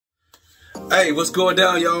Hey, what's going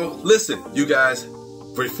down, y'all? Listen, you guys,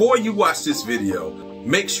 before you watch this video,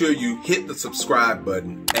 make sure you hit the subscribe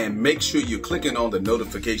button and make sure you're clicking on the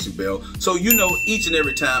notification bell so you know each and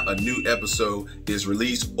every time a new episode is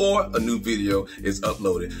released or a new video is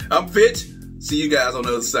uploaded. I'm Finch. See you guys on the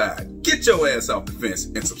other side. Get your ass off the fence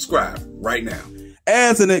and subscribe right now.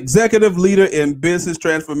 As an executive leader in business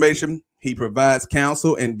transformation, he provides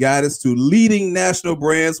counsel and guidance to leading national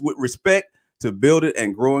brands with respect to building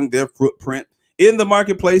and growing their footprint in the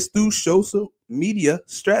marketplace through social media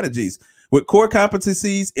strategies. With core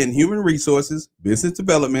competencies in human resources, business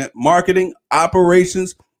development, marketing,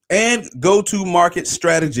 operations, and go-to-market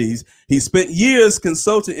strategies, he spent years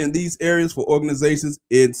consulting in these areas for organizations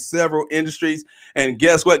in several industries. And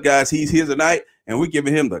guess what, guys? He's here tonight, and we're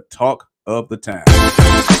giving him the talk of the town.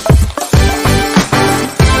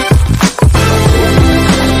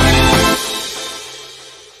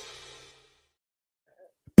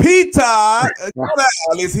 Peter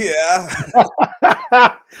is here.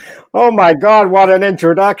 Oh my God, what an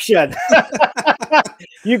introduction.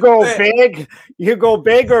 You go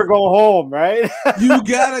big or go home, right? You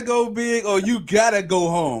gotta go big or you gotta go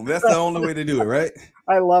home. That's the only way to do it, right?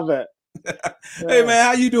 I love it. Hey man,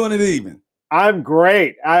 how you doing this evening? I'm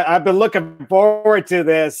great. I've been looking forward to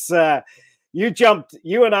this.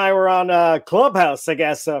 You and I were on Clubhouse, I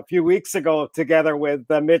guess, a few weeks ago together with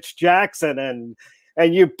Mitch Jackson,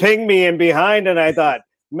 and you pinged me in behind, and I thought,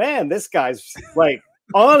 man, this guy's like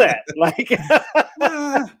on it. Like,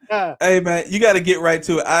 hey man, you got to get right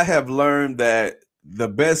to it. I have learned that the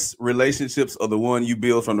best relationships are the one you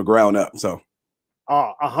build from the ground up. So,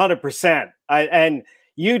 100%. And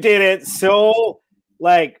you did it so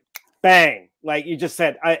like bang, like you just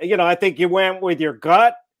said. I think you went with your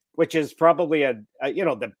gut, which is probably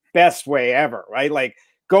the best way ever, right? Like,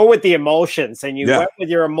 go with the emotions, and you went with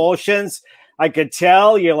your emotions. I could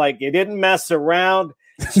tell you didn't mess around.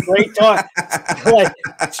 Straight talk,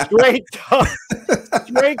 straight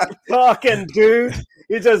talking, dude.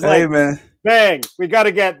 You just hey, man. Bang, we got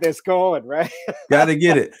to get this going, right? Got to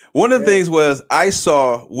get it. One of the things was I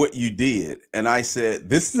saw what you did, and I said,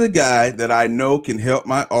 this is a guy that I know can help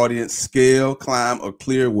my audience scale, climb, or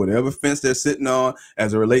clear whatever fence they're sitting on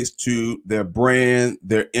as it relates to their brand,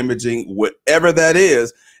 their imaging, whatever that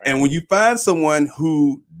is. And when you find someone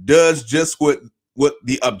who does just what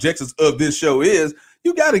the objectives of this show is,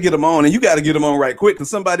 you got to get them on, and you got to get them on right quick because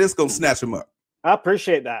somebody else gonna snatch them up. I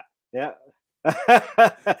appreciate that. Yeah.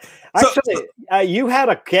 Actually, you had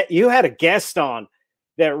a guest on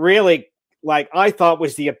that really, I thought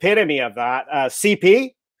was the epitome of that.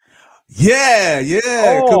 CP. Yeah.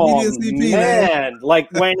 Oh, comedian CP, man.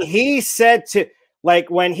 When he said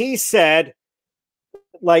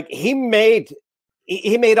he made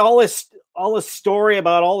all this story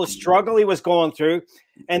about all the struggle he was going through,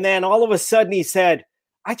 and then all of a sudden he said,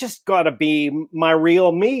 I just got to be my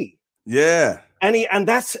real me. Yeah. And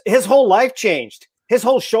that's his whole life changed. His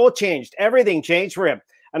whole show changed. Everything changed for him.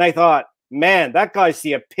 And I thought, man, that guy's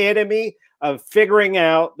the epitome of figuring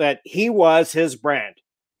out that he was his brand.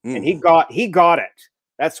 And he got it.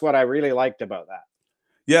 That's what I really liked about that.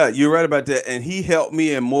 Yeah, you're right about that. And he helped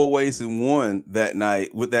me in more ways than one that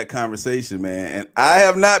night with that conversation, man. And I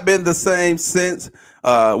have not been the same since,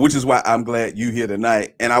 which is why I'm glad you're here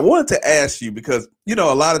tonight. And I wanted to ask you because,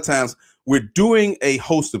 a lot of times we're doing a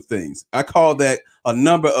host of things. I call that a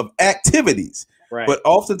number of activities, right? But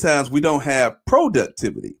oftentimes we don't have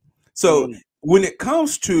productivity. So when it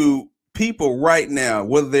comes to people right now,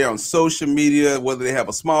 whether they're on social media, whether they have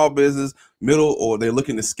a small business, middle, or they're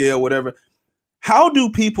looking to scale, whatever, how do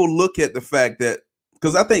people look at the fact that,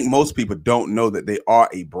 because I think most people don't know that they are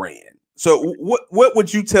a brand. So what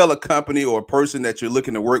would you tell a company or a person that you're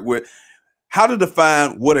looking to work with, how to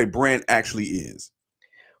define what a brand actually is?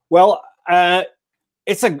 Well,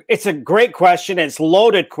 it's a great question. It's a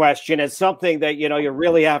loaded question. It's something that, you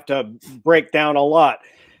really have to break down a lot.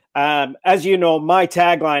 As you know, my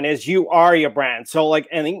tagline is you are your brand. So I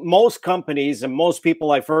think most companies and most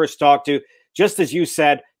people I first talk to, just as you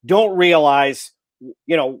said, don't realize,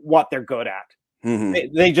 what they're good at.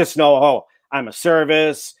 They just know, oh, I'm a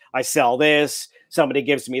service. I sell this. Somebody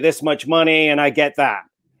gives me this much money and I get that.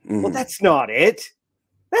 Well, that's not it.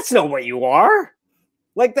 That's not what you are.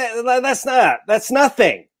 That's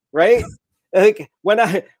nothing, right?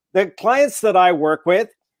 The clients that I work with,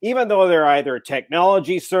 even though they're either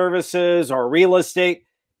technology services or real estate,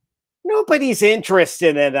 nobody's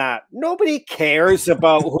interested in that. Nobody cares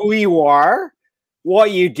about who you are,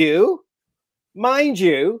 what you do. Mind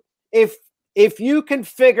you, if you can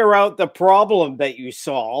figure out the problem that you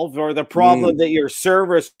solve or the problem that your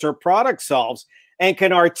service or product solves and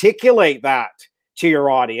can articulate that to your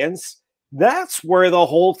audience, that's where the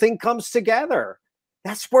whole thing comes together.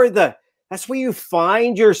 That's where you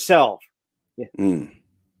find yourself. Yeah. Mm.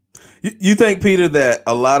 You think, Peter, that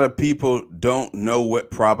a lot of people don't know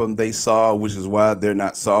what problem they solve, which is why they're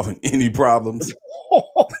not solving any problems?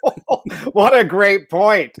 What a great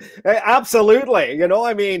point. Absolutely. You know,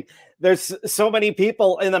 I mean, there's so many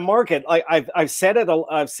people in the market. I've said it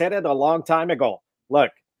a long time ago.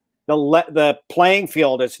 Look, the playing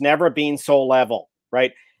field has never been so level,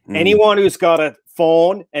 right? Mm. Anyone who's got a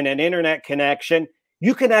phone and an internet connection,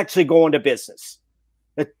 you can actually go into business.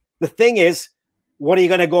 The thing is, what are you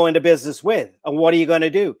going to go into business with? And what are you going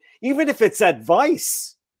to do? Even if it's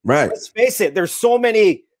advice, right? Let's face it, there's so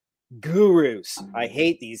many gurus. I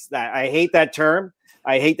hate that term.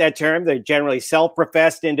 I hate that term. They're generally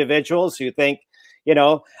self-professed individuals who think, you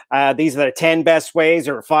know, these are the 10 best ways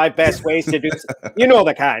or 5 best ways to do, you know,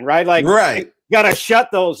 the kind, right? Like, right. You got to shut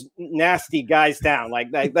those nasty guys down.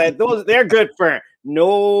 Like those, they're good for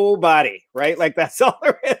nobody, right? Like that's all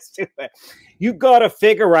there is to it. You got to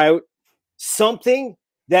figure out something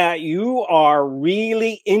that you are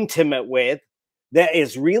really intimate with, that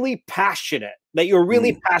is really passionate, that you're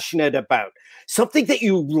really passionate about, something that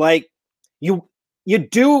you like, you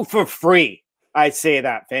do for free. I'd say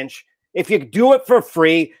that, Finch. If you do it for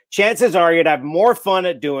free, chances are you'd have more fun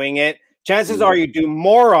at doing it. Chances are you do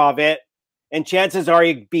more of it, and chances are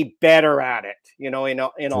you'd be better at it, you know, in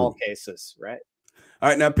all cases, right? All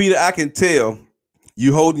right, now, Peter, I can tell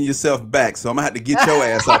you holding yourself back, so I'm gonna have to get your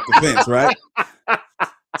ass off the fence, right?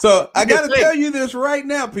 So I got to tell you this right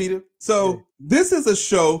now, Peter. So this is a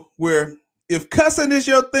show where if cussing is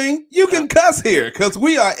your thing, you can cuss here because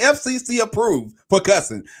we are FCC approved for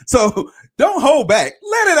cussing. So don't hold back.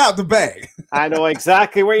 Let it out the bag. I know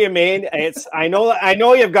exactly what you mean. I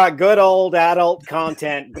know you've got good old adult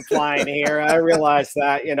content flying here. I realize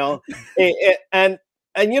that, you know, and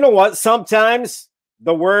you know what? Sometimes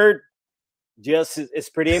the word just is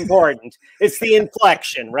pretty important. It's the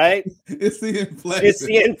inflection, right? It's the inflection. It's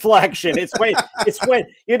the inflection. It's when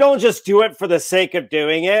you don't just do it for the sake of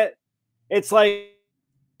doing it. It's like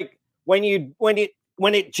when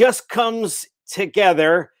it just comes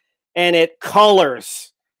together and it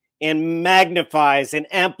colors and magnifies and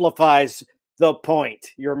amplifies the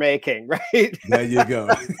point you're making, right? There you go.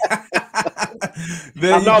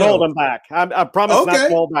 I'm not holding back. I promise not to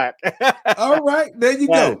hold back. All right, there you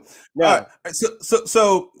go. No. All right.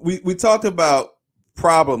 So we talked about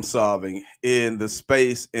problem solving in the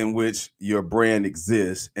space in which your brand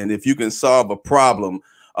exists, and if you can solve a problem,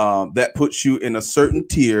 that puts you in a certain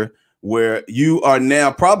tier where you are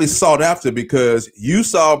now probably sought after because you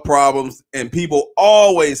solve problems, and people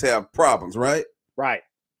always have problems, right? Right.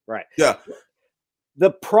 Yeah.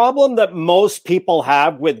 The problem that most people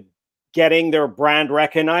have with getting their brand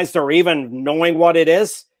recognized or even knowing what it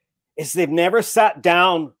is they've never sat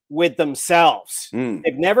down with themselves.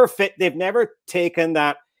 They've never taken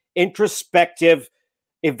that introspective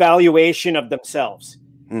evaluation of themselves.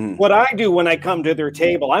 What I do when I come to their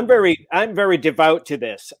table, I'm very devout to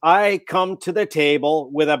this. I come to the table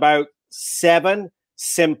with about 7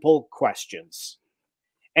 simple questions.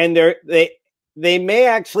 And they may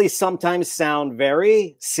actually sometimes sound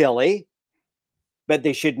very silly, but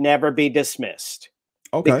they should never be dismissed.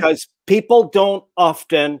 Okay. Because people don't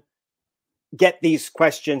often get these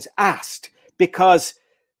questions asked because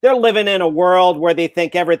they're living in a world where they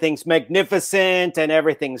think everything's magnificent and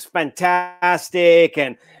everything's fantastic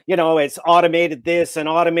and, you know, it's automated this and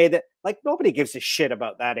automated. Like, nobody gives a shit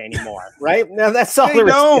about that anymore, right? Now, that's all there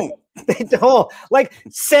is. They don't. Like,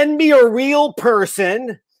 send me a real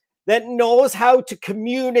person that knows how to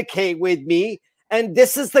communicate with me, and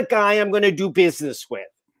this is the guy I'm going to do business with,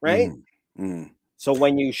 right? So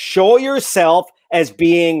when you show yourself as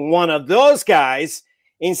being one of those guys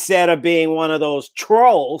instead of being one of those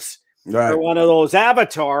trolls or one of those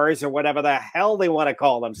avatars or whatever the hell they want to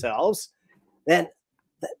call themselves, then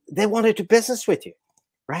they want to do business with you,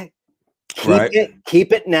 right?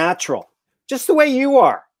 Keep it natural, just the way you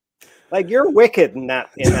are. Like, you're wicked in that.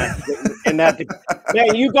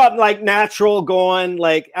 Man, you got like natural going.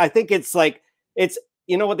 Like, I think it's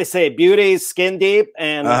you know what they say, beauty is skin deep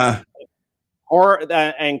and horror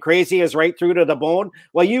and crazy is right through to the bone.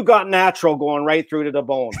 Well, you got natural going right through to the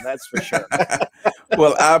bone. That's for sure.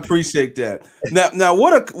 Well, I appreciate that. Now,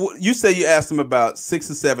 you say you asked them about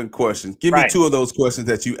 6 or 7 questions. Give me 2 of those questions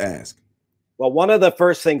that you ask. Well, one of the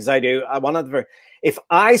first things I do, if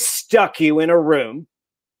I stuck you in a room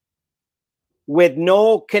with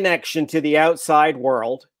no connection to the outside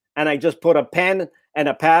world, and I just put a pen and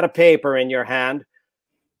a pad of paper in your hand,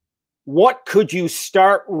 what could you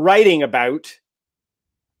start writing about?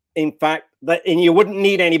 In fact, and you wouldn't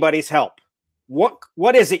need anybody's help.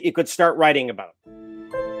 what is it you could start writing about?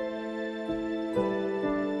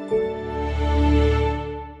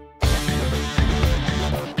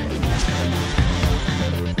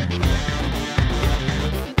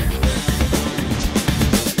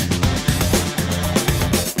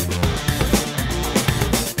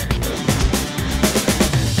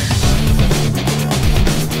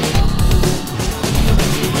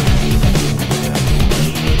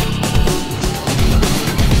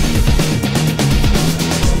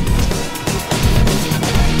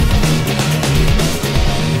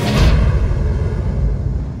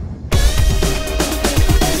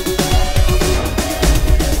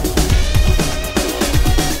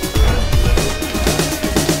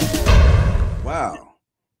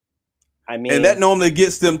 I mean, and that normally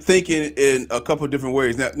gets them thinking in a couple of different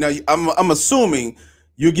ways. Now I'm assuming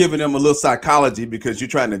you're giving them a little psychology because you're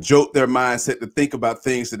trying to jolt their mindset to think about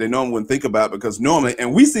things that they normally wouldn't think about, because normally,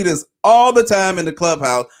 and we see this all the time in the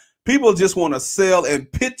clubhouse, people just want to sell and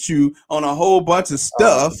pitch you on a whole bunch of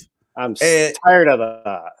stuff. I'm tired of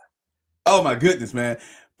that. Oh my goodness, man.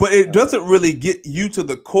 But it doesn't really get you to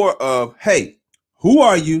the core of, hey, who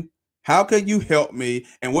are you? How can you help me?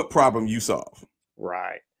 And what problem you solve?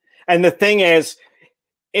 Right. And the thing is,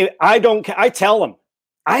 I tell them,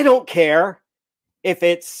 I don't care if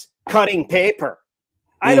it's cutting paper.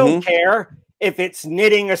 I don't care if it's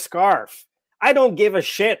knitting a scarf. I don't give a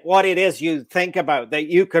shit what it is you think about that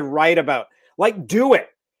you could write about. Like, do it.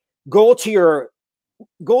 Go to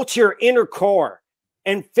your inner core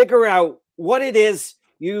and figure out what it is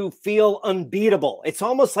you feel unbeatable. It's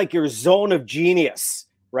almost like your zone of genius,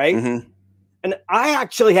 right? And I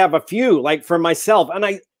actually have a few, like for myself.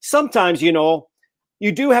 And sometimes, you know,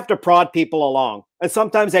 you do have to prod people along. And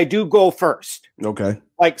sometimes I do go first. Okay.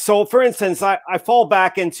 Like, so for instance, I fall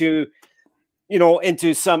back into, you know,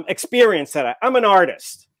 into some experience that I'm an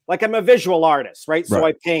artist. Like, I'm a visual artist, right? So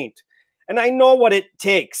I paint. And I know what it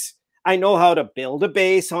takes. I know how to build a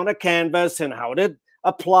base on a canvas and how to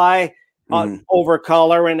apply over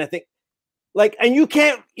color. And I think, like, and you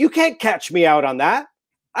can't catch me out on that.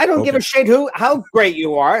 I don't give a shit how great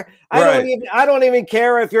you are. I don't even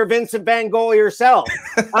care if you're Vincent van Gogh yourself.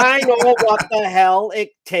 I know what the hell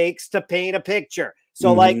it takes to paint a picture.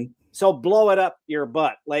 So so blow it up your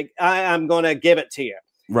butt. Like, I'm going to give it to you.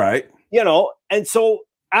 Right. You know, and so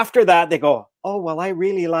after that they go, oh, well, I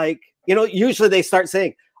really like, you know, usually they start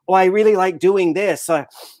saying, oh, I really like doing this.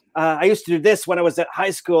 I used to do this when I was at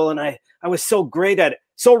high school and I was so great at it.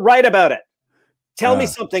 So write about it. Tell me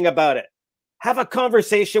something about it. Have a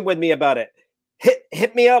conversation with me about it.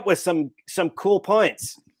 Hit me up with some cool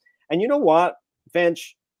points. And you know what,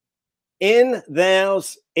 Finch? In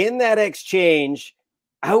that exchange,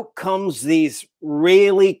 out comes these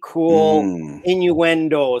really cool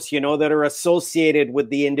innuendos, you know, that are associated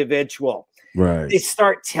with the individual. Right. They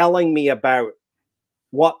start telling me about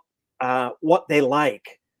what they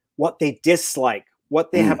like, what they dislike,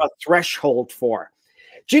 what they have a threshold for.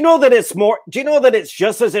 Do you know that it's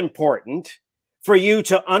just as important for you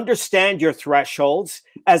to understand your thresholds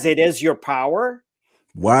as it is your power?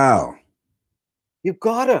 Wow. You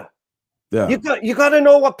gotta. Yeah. You gotta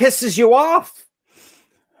know what pisses you off.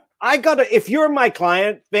 If you're my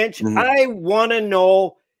client, Finch, I want to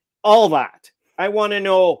know all that. I want to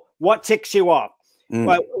know what ticks you off.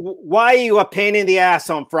 Why are you a pain in the ass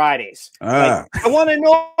on Fridays? Like, I want to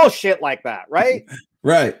know shit like that, right?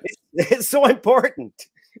 Right. It's so important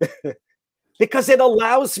because it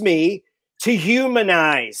allows me to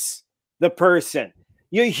humanize the person.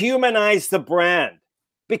 You humanize the brand,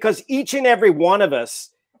 because each and every one of us,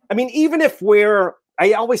 I mean,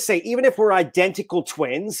 I always say, even if we're identical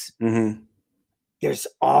twins, there's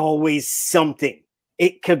always something.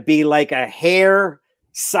 It could be like a hair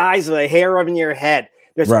size of the hair on your head.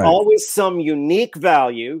 There's always some unique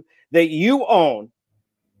value that you own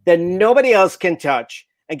that nobody else can touch.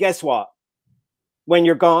 And guess what? When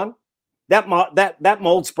you're gone, that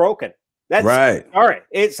mold's broken. That's all right.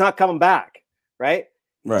 It's not coming back. Right.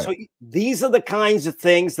 Right. So these are the kinds of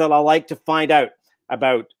things that I like to find out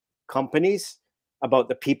about companies, about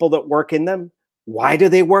the people that work in them. Why do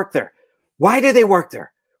they work there? Why do they work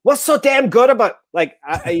there? What's so damn good about, like,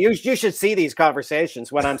 you should see these conversations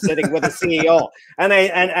when I'm sitting with a CEO and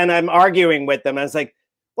I'm arguing with them. I was like,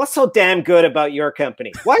 what's so damn good about your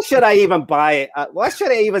company? Why should I even buy it? Why should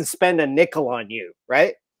I even spend a nickel on you?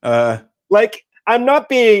 Right. Like, I'm not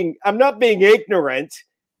being ignorant.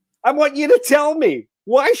 I want you to tell me,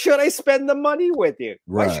 why should I spend the money with you?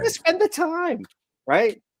 Why should I spend the time?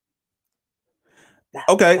 Right.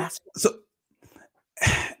 Okay. So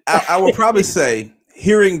I would probably say,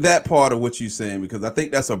 hearing that part of what you're saying, because I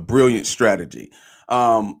think that's a brilliant strategy.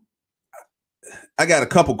 I got a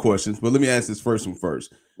couple questions, but let me ask this first one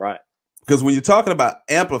first. Right. Because when you're talking about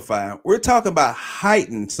amplifying, we're talking about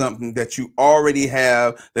heightening something that you already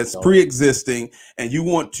have that's pre-existing, and you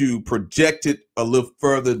want to project it a little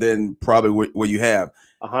further than probably where you have.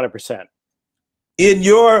 100%. In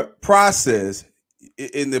your process,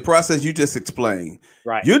 in the process you just explained,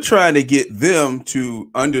 right, you're trying to get them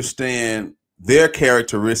to understand their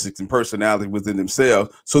characteristics and personality within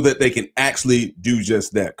themselves so that they can actually do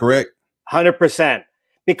just that, correct? 100%.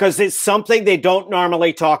 Because it's something they don't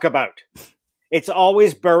normally talk about. It's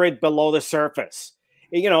always buried below the surface.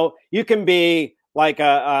 You know, you can be like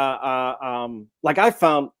like I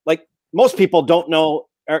found, like most people don't know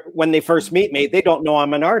when they first meet me, they don't know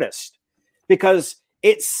I'm an artist because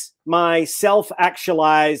it's my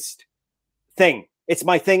self-actualized thing. It's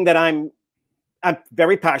my thing that I'm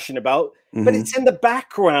very passionate about, but it's in the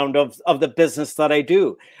background of the business that I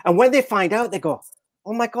do. And when they find out, they go,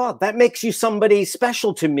 oh my God, that makes you somebody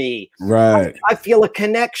special to me. Right. I feel a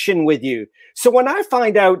connection with you. So when I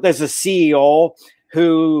find out there's a CEO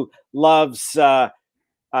who loves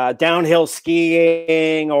downhill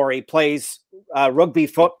skiing, or he plays rugby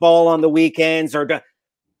football on the weekends, or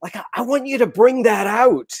like, I want you to bring that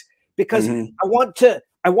out because I want to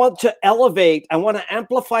elevate, I want to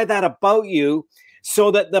amplify that about you so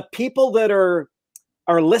that the people that are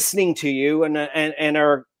listening to you and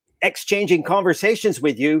are exchanging conversations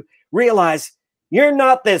with you realize you're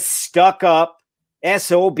not this stuck up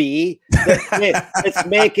SOB that's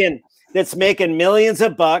making millions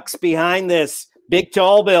of bucks behind this big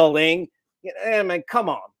tall building. I mean, come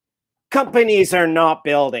on. Companies are not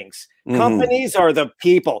buildings. Companies are the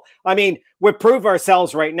people. I mean, we prove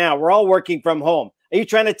ourselves right now. We're all working from home. Are you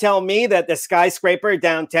trying to tell me that the skyscraper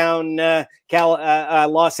downtown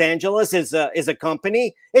Los Angeles is a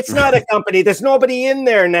company? It's not a company. There's nobody in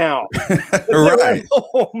there now. Right.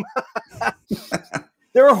 Home.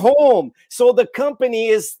 They're home. So the company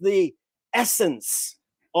is the essence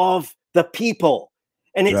of the people.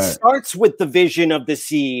 And it starts with the vision of the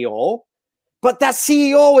CEO. But that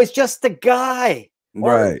CEO is just a guy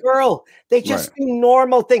or a girl. They just do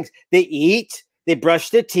normal things. They eat. They brush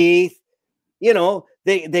their teeth. You know,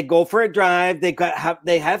 they go for a drive.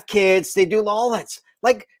 They have kids. They do all that.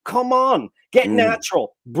 Like, come on, get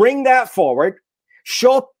natural. Bring that forward.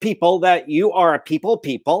 Show people that you are a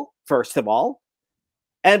people, first of all.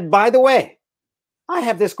 And by the way, I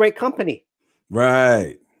have this great company.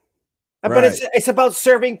 Right. But it's about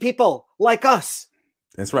serving people like us.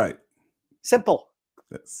 That's right. Simple.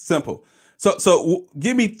 That's simple. So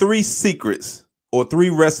give me 3 secrets or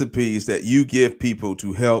 3 recipes that you give people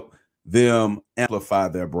to help them amplify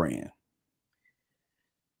their brand.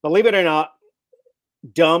 Believe it or not,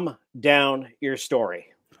 dumb down your story.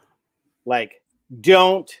 Like,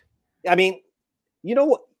 I mean, you know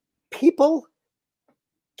what? People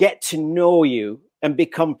get to know you and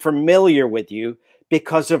become familiar with you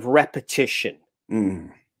because of repetition.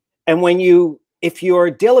 And if you are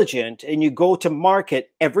diligent and you go to market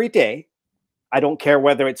every day, I don't care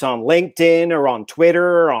whether it's on LinkedIn or on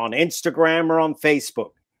Twitter or on Instagram or on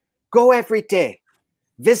Facebook, go every day,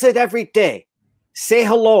 visit every day, say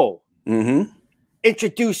hello,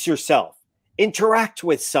 introduce yourself, interact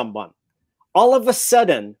with someone. All of a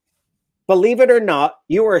sudden, believe it or not,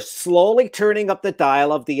 you are slowly turning up the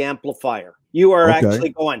dial of the amplifier. You are actually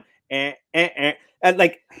going, and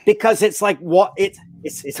like, because it's like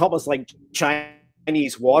it's almost like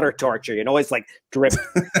Chinese water torture, you know, it's like drip,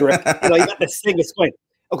 drip. You know, you got this thing that's going,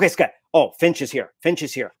 okay, Scott. Oh, Finch is here. Finch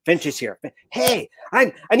is here. Finch is here. Hey,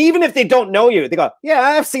 and even if they don't know you, they go, yeah,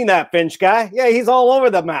 I've seen that Finch guy. Yeah, he's all over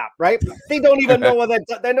the map, right? They don't even know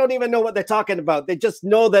they don't even know what they're talking about. They just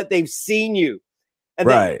know that they've seen you, and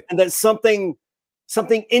that something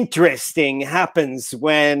interesting happens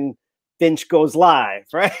when Finch goes live,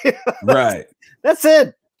 right? Right. That's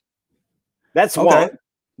it. That's one.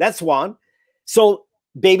 That's one. So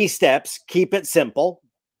baby steps, keep it simple.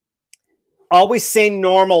 Always say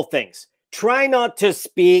normal things. Try not to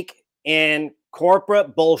speak in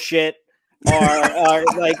corporate bullshit or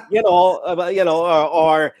like,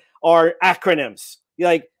 or acronyms.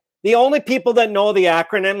 Like, the only people that know the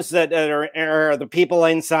acronyms that are the people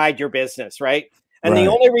inside your business, right? And the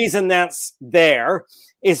only reason that's there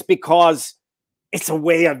is because it's a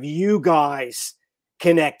way of you guys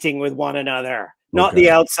connecting with one another, not the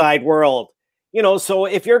outside world. You know, so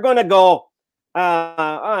if you're going to go,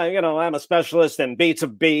 I'm a specialist in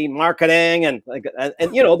B2B marketing, and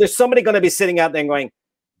you know, there's somebody going to be sitting out there going,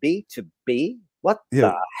 B2B? What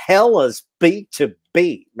the hell is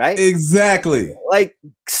B2B? Right? Exactly. Like,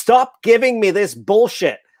 stop giving me this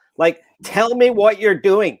bullshit. Like, tell me what you're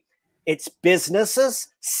doing. It's businesses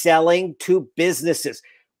selling to businesses.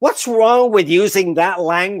 What's wrong with using that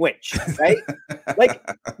language, right? Like,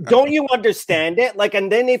 don't you understand it? Like,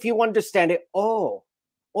 and then if you understand it, oh,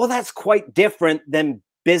 that's quite different than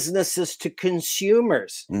businesses to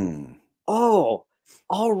consumers. Oh,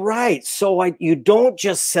 all right. So you don't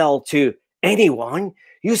just sell to anyone.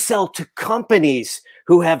 You sell to companies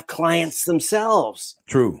who have clients themselves.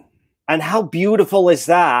 True. And how beautiful is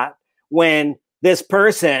that when this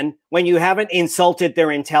person, when you haven't insulted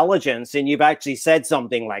their intelligence and you've actually said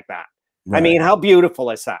something like that? Right. I mean, how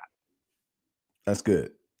beautiful is that? That's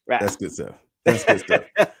good. Right. That's good stuff. That's good stuff.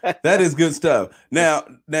 That is good stuff. Now,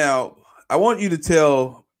 I want you to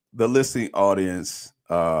tell the listening audience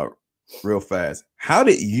real fast, how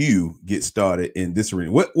did you get started in this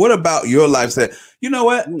arena? What about your life said, you know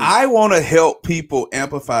what? I want to help people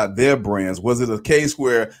amplify their brands. Was it a case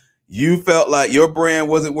where you felt like your brand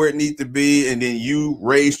wasn't where it needed to be, and then you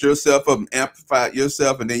raised yourself up and amplified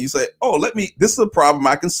yourself, and then you say, oh, this is a problem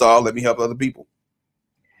I can solve. Let me help other people.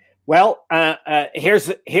 Well, here's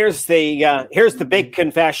the big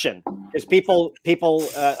confession. Is people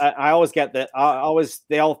I always get that.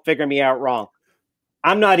 They all figure me out wrong.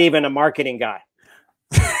 I'm not even a marketing guy.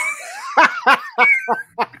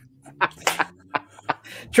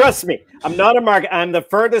 Trust me, I'm not a market. I'm the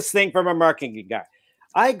furthest thing from a marketing guy.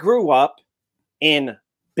 I grew up in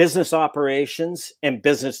business operations and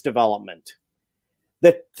business development.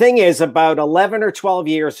 The thing is, about 11 or 12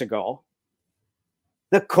 years ago,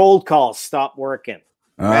 the cold calls stopped working.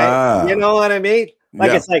 Right? You know what I mean?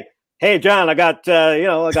 Like, it's like, hey, John, I got, I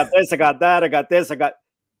got this, I got that, I got this, I got.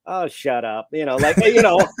 Oh, shut up. It was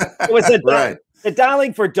the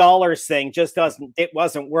dialing for dollars thing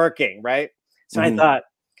wasn't working. Right. So I thought,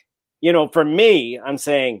 for me, I'm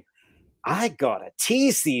saying, I got to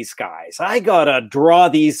tease these guys. I got to draw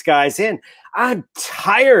these guys in. I'm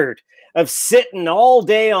tired of sitting all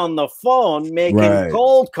day on the phone making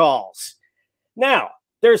cold calls. Now,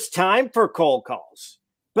 there's time for cold calls,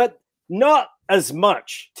 but not as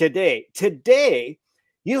much today. Today,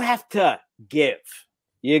 you have to give.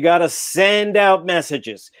 You got to send out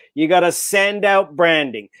messages. You got to send out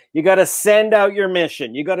branding. You got to send out your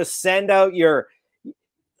mission. You got to send out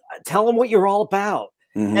tell them what you're all about.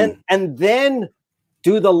 And then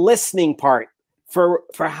do the listening part for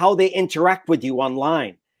how they interact with you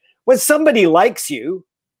online. When somebody likes you,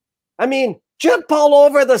 I mean, jump all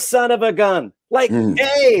over the son of a gun. Like,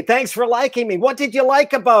 hey, thanks for liking me. What did you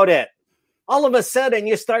like about it? All of a sudden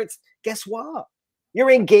you start, guess what?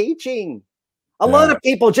 You're engaging. A lot of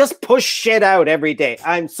people just push shit out every day.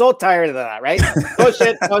 I'm so tired of that, right? Push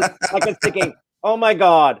it. Like, I'm thinking, oh my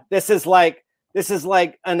God, this is like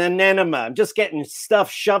an enema. I'm just getting stuff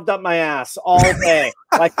shoved up my ass all day.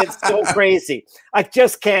 Like, it's so crazy. I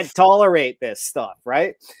just can't tolerate this stuff,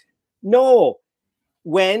 right? No.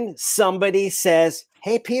 When somebody says,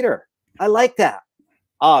 hey, Peter, I like that.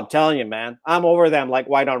 Oh, I'm telling you, man, I'm over them like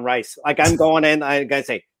white on rice. Like, I'm going in, I gotta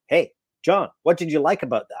say, hey, John, what did you like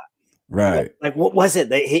about that? Right. Like, what was it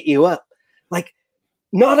that hit you up? Like,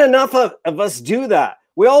 not enough of us do that.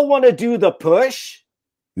 We all want to do the push.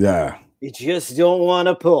 Yeah. You just don't want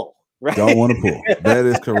to pull, right? Don't want to pull. That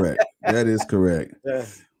is correct. That is correct.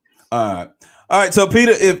 All right. So,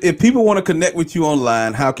 Peter, if people want to connect with you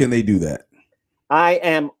online, how can they do that? I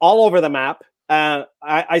am all over the map.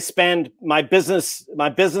 I spend my business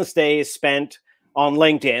days spent on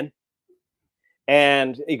LinkedIn.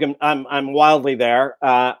 And I'm wildly there.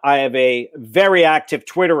 I have a very active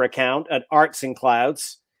Twitter account at Arts and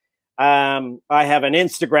Clouds. I have an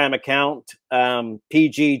Instagram account,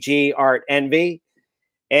 PGG Art Envy,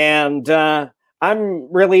 and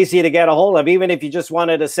I'm really easy to get a hold of. Even if you just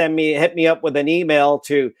wanted to hit me up with an email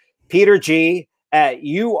to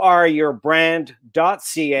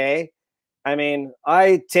peterg@youareyourbrand.ca. I mean,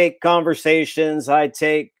 I take conversations, I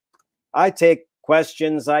take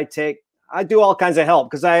questions, I do all kinds of help,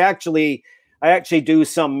 because I actually do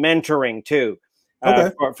some mentoring too,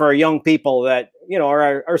 for young people that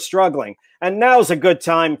are struggling. And now's a good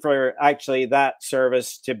time for actually that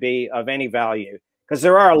service to be of any value, because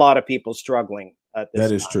there are a lot of people struggling at this time.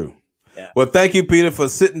 That is true. Yeah. Well, thank you, Peter, for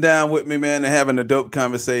sitting down with me, man, and having a dope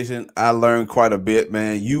conversation. I learned quite a bit,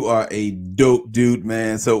 man. You are a dope dude,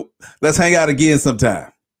 man. So let's hang out again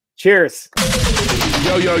sometime. Cheers.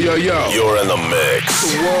 Yo. You're in the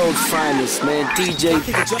mix. The world's finest, man. DJ.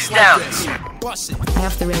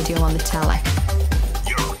 Off the radio on the tele.